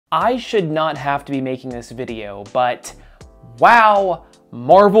I should not have to be making this video, but wow,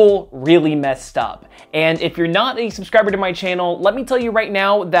 Marvel really messed up. And if you're not a subscriber to my channel, let me tell you right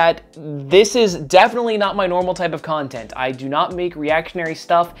now that this is definitely not my normal type of content. I do not make reactionary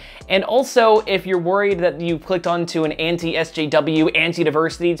stuff. And also, if you're worried that you clicked onto an anti-SJW,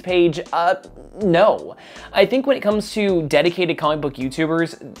 anti-diversity page, no. I think when it comes to dedicated comic book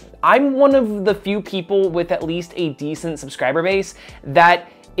YouTubers, I'm one of the few people with at least a decent subscriber base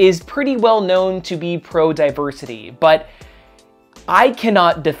that is pretty well known to be pro-diversity, but I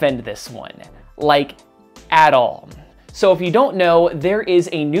cannot defend this one, like, at all. So if you don't know, there is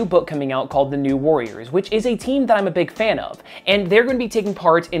a new book coming out called The New Warriors, which is a team that I'm a big fan of, and they're going to be taking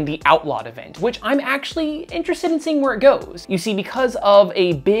part in the Outlawed event, which I'm actually interested in seeing where it goes. You see, because of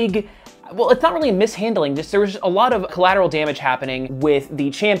a big, well, it's not really a mishandling, just there was a lot of collateral damage happening with the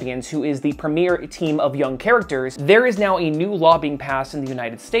Champions, who is the premier team of young characters. There is now a new law being passed in the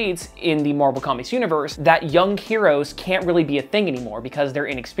United States in the Marvel Comics universe that young heroes can't really be a thing anymore because they're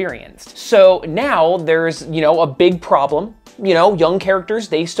inexperienced. So now there's, a big problem. Young characters,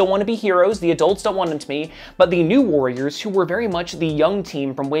 they still want to be heroes, the adults don't want them to be, but the New Warriors, who were very much the young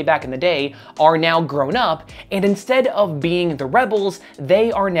team from way back in the day, are now grown up, and instead of being the rebels,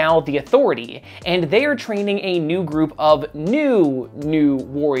 they are now the authority, and they are training a new group of new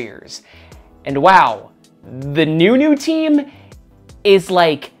warriors. And wow, the new team is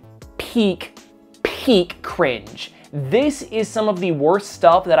like peak cringe. This is some of the worst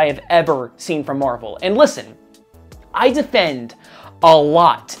stuff that I have ever seen from Marvel. And listen, I defend a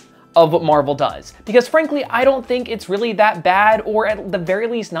lot of what Marvel does, because frankly, I don't think it's really that bad, or at the very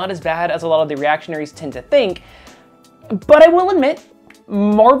least not as bad as a lot of the reactionaries tend to think. But I will admit,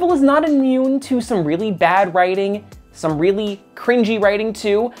 Marvel is not immune to some really bad writing, some really cringy writing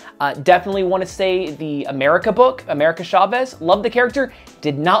too. Definitely want to say the America book, America Chavez, loved the character,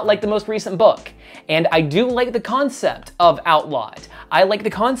 did not like the most recent book. And I do like the concept of Outlawed. I like the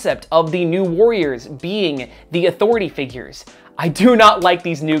concept of the New Warriors being the authority figures. I do not like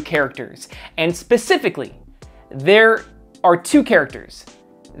these new characters. And specifically, there are two characters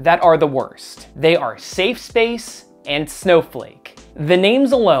that are the worst. They are Safespace and Snowflake. The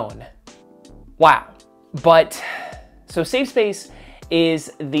names alone, wow. But, so Safespace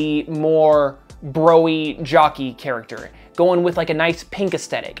is the more bro-y, jockey character, going with like a nice pink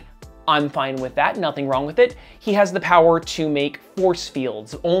aesthetic. I'm fine with that, nothing wrong with it. He has the power to make force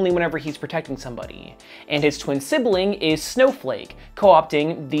fields only whenever he's protecting somebody. And his twin sibling is Snowflake,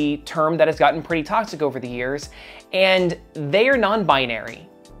 co-opting the term that has gotten pretty toxic over the years, and they are non-binary.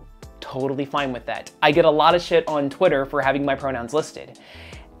 Totally fine with that. I get a lot of shit on Twitter for having my pronouns listed.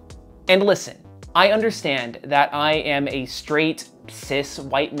 And listen, I understand that I am a straight, cis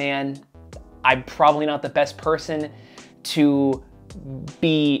white man. I'm probably not the best person to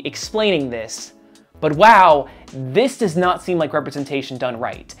be explaining this, but wow, this does not seem like representation done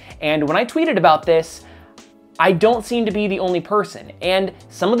right. And when I tweeted about this, I don't seem to be the only person, and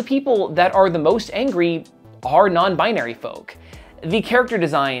some of the people that are the most angry are non-binary folk. The character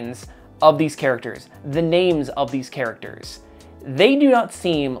designs of these characters, the names of these characters, they do not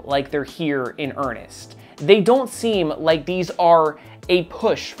seem like they're here in earnest. They don't seem like these are a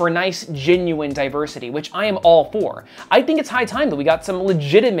push for nice, genuine diversity, which I am all for. I think it's high time that we got some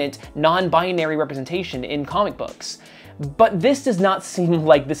legitimate non-binary representation in comic books. But this does not seem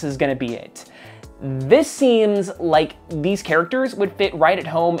like this is gonna be it. This seems like these characters would fit right at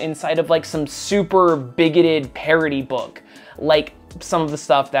home inside of like some super bigoted parody book, like some of the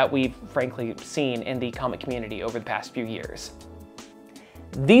stuff that we've frankly seen in the comic community over the past few years.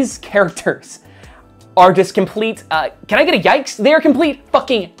 These characters are just complete, can I get a yikes? They are complete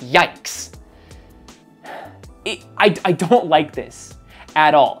fucking yikes. I don't like this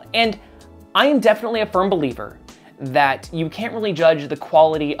at all. And I am definitely a firm believer that you can't really judge the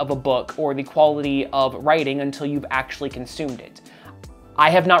quality of a book or the quality of writing until you've actually consumed it. I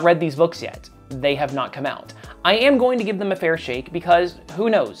have not read these books yet. They have not come out. I am going to give them a fair shake because who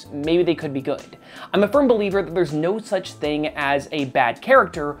knows, maybe they could be good. I'm a firm believer that there's no such thing as a bad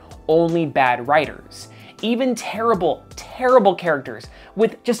character, only bad writers. Even terrible characters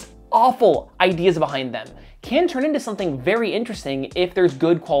with just awful ideas behind them can turn into something very interesting if there's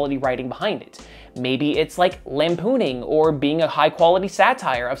good quality writing behind it. Maybe it's like lampooning or being a high quality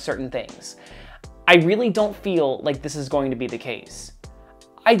satire of certain things. I really don't feel like this is going to be the case.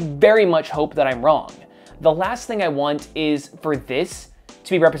 I very much hope that I'm wrong. The last thing I want is for this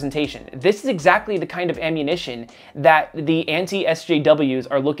to be representation. This is exactly the kind of ammunition that the anti-SJWs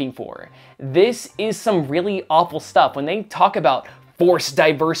are looking for. This is some really awful stuff when they talk about forced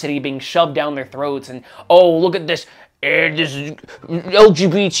diversity being shoved down their throats and, oh, look at this this is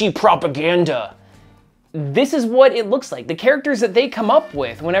LGBT propaganda. This is what it looks like. The characters that they come up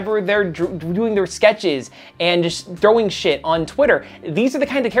with whenever they're doing their sketches and just throwing shit on Twitter, these are the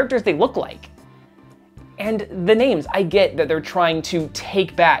kind of characters they look like. And the names, I get that they're trying to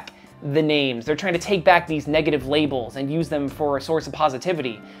take back the names. They're trying to take back these negative labels and use them for a source of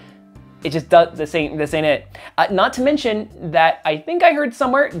positivity. It just does, this ain't it. Not to mention that I think I heard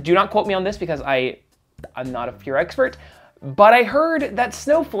somewhere, do not quote me on this because I'm not a pure expert, but I heard that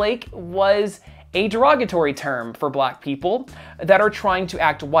snowflake was a derogatory term for black people that are trying to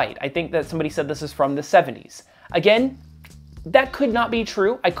act white. I think that somebody said this is from the 70s. Again, that could not be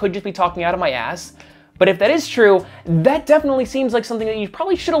true. I could just be talking out of my ass. But if that is true, that definitely seems like something that you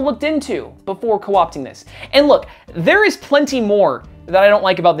probably should have looked into before co-opting this. And look, there is plenty more that I don't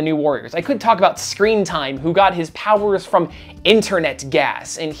like about the New Warriors. I could talk about Screen Time, who got his powers from internet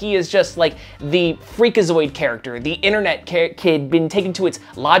gas, and he is just like the freakazoid character, the internet kid been taken to its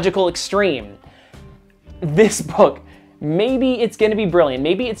logical extreme. This book, maybe it's going to be brilliant.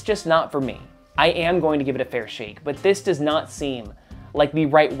 Maybe it's just not for me. I am going to give it a fair shake, but this does not seem like the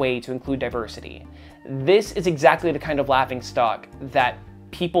right way to include diversity. This is exactly the kind of laughingstock that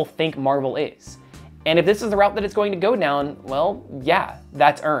people think Marvel is. And if this is the route that it's going to go down, well, yeah,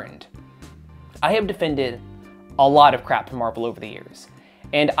 that's earned. I have defended a lot of crap from Marvel over the years,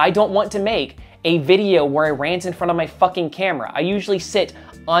 and I don't want to make a video where I rant in front of my fucking camera. I usually sit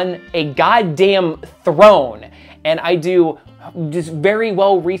on a goddamn throne, and I do just very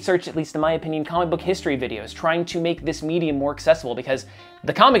well researched, at least in my opinion, comic book history videos, trying to make this medium more accessible because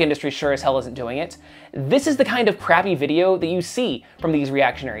the comic industry sure as hell isn't doing it. This is the kind of crappy video that you see from these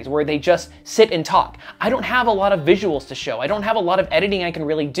reactionaries where they just sit and talk. I don't have a lot of visuals to show. I don't have a lot of editing I can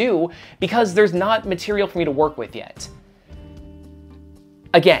really do because there's not material for me to work with yet.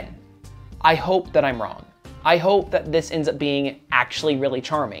 Again, I hope that I'm wrong. I hope that this ends up being actually really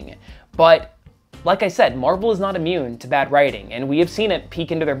charming. But like I said, Marvel is not immune to bad writing, and we have seen it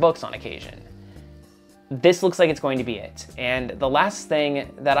peek into their books on occasion. This looks like it's going to be it. And the last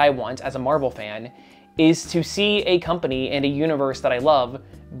thing that I want as a Marvel fan is to see a company and a universe that I love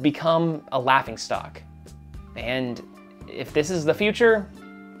become a laughingstock. And if this is the future,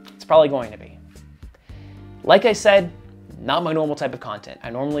 it's probably going to be. Like I said, not my normal type of content. I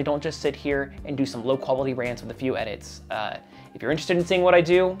normally don't just sit here and do some low quality rants with a few edits. If you're interested in seeing what I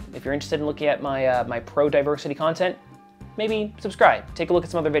do, if you're interested in looking at my, my pro-diversity content, maybe subscribe. Take a look at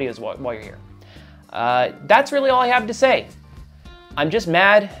some other videos while you're here. That's really all I have to say. I'm just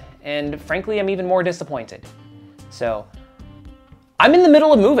mad, and frankly, I'm even more disappointed. So, I'm in the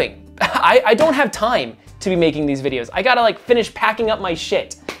middle of moving. I don't have time to be making these videos. I gotta like finish packing up my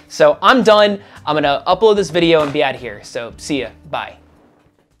shit. So I'm done. I'm gonna upload this video and be out of here. So see ya, bye.